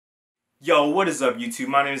Yo, what is up YouTube?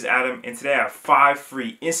 My name is Adam and today I have 5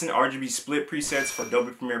 free instant RGB split presets for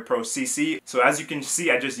Adobe Premiere Pro CC. So as you can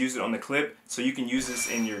see, I just used it on the clip. So you can use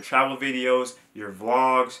this in your travel videos, your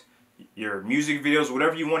vlogs, your music videos,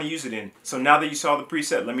 whatever you want to use it in. So now that you saw the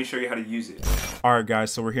preset, let me show you how to use it. Alright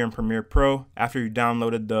guys, so we're here in Premiere Pro. After you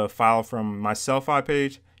downloaded the file from my Selfie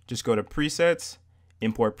page, just go to Presets,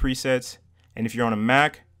 Import Presets, and if you're on a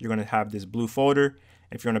Mac, you're going to have this blue folder.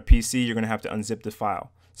 If you're on a PC, you're going to have to unzip the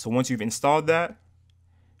file. So once you've installed that,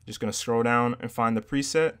 just going to scroll down and find the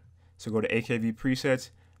preset. So go to AKV presets,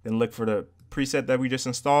 then look for the preset that we just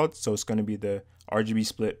installed. So it's going to be the RGB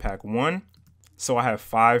split pack 1. So I have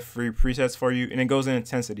 5 free presets for you, and it goes in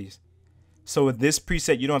intensities. So with this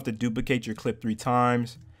preset, you don't have to duplicate your clip 3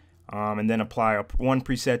 times and then apply one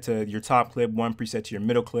preset to your top clip, one preset to your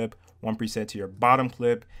middle clip, one preset to your bottom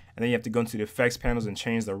clip, and then you have to go into the effects panels and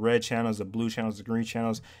change the red channels, the blue channels, the green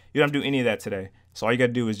channels. You don't have to do any of that today. So all you got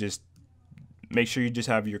to do is just make sure you just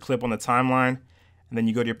have your clip on the timeline, and then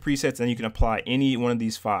you go to your presets and you can apply any one of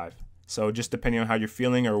these 5. So just depending on how you're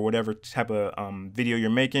feeling or whatever type of video you're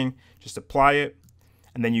making, just apply it,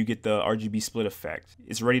 and then you get the RGB split effect.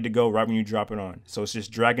 It's ready to go right when you drop it on. So it's just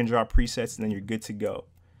drag and drop presets and then you're good to go.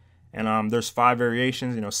 And there's 5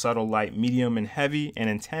 variations, subtle, light, medium, and heavy, and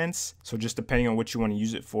intense. So just depending on what you want to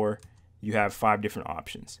use it for, you have 5 different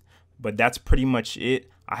options. But that's pretty much it.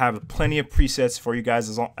 I have plenty of presets for you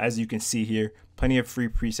guys, as you can see here. Plenty of free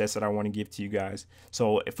presets that I want to give to you guys.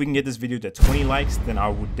 So if we can get this video to 20 likes, then I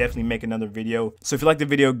would definitely make another video. So if you like the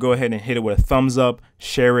video, go ahead and hit it with a thumbs up,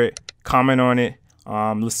 share it, comment on it.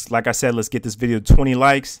 Like I said, let's get this video to 20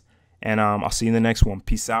 likes, and I'll see you in the next one.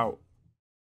 Peace out.